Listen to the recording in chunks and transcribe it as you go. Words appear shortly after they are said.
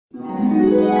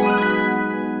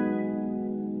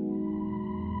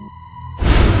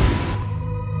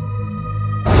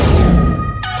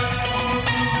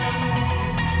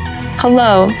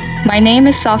Hello, my name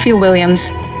is Sophia Williams.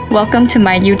 Welcome to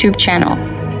my YouTube channel.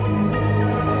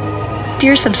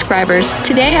 Dear subscribers,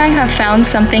 today I have found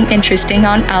something interesting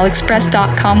on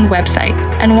AliExpress.com website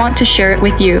and want to share it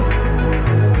with you.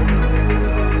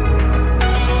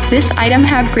 This item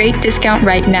have great discount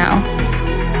right now.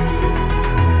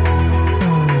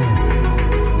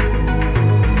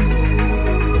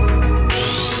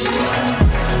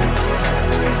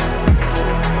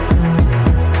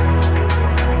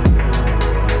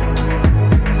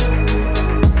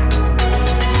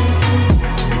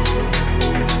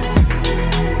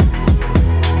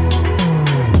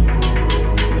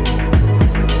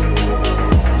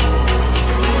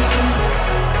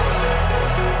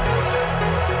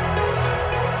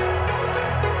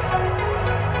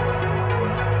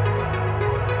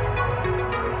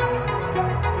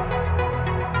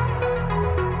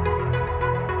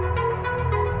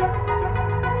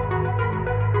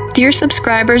 Dear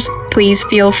subscribers, please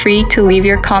feel free to leave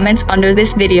your comments under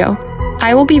this video.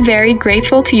 I will be very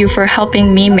grateful to you for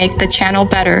helping me make the channel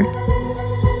better.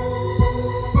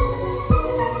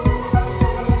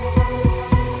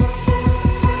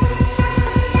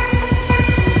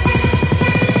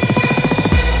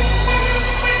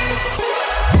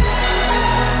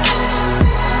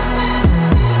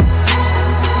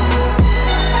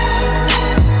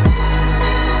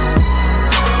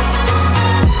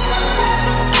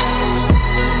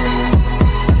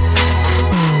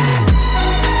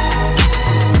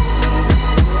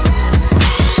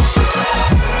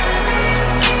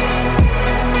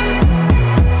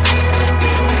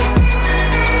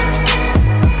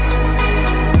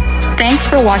 Thanks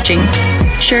for watching.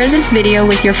 Share this video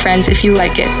with your friends if you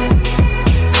like it.